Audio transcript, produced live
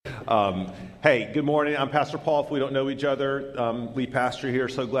Hey, good morning. I'm Pastor Paul. If we don't know each other, lead pastor here.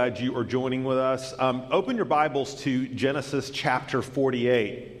 So glad you are joining with us. Open your Bibles to Genesis chapter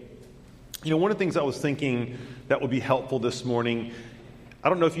 48. One of the things I was thinking that would be helpful this morning, I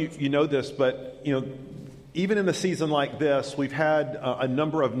don't know if you know this, but, even in a season like this, we've had a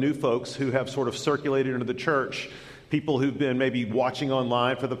number of new folks who have sort of circulated into the church, people who've been maybe watching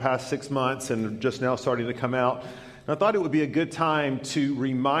online for the past 6 months and just now starting to come out. And I thought it would be a good time to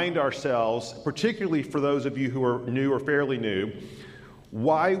remind ourselves, particularly for those of you who are new or fairly new,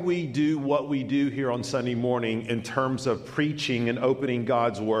 why we do what we do here on Sunday morning in terms of preaching and opening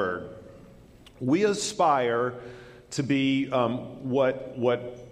God's Word. We aspire to be what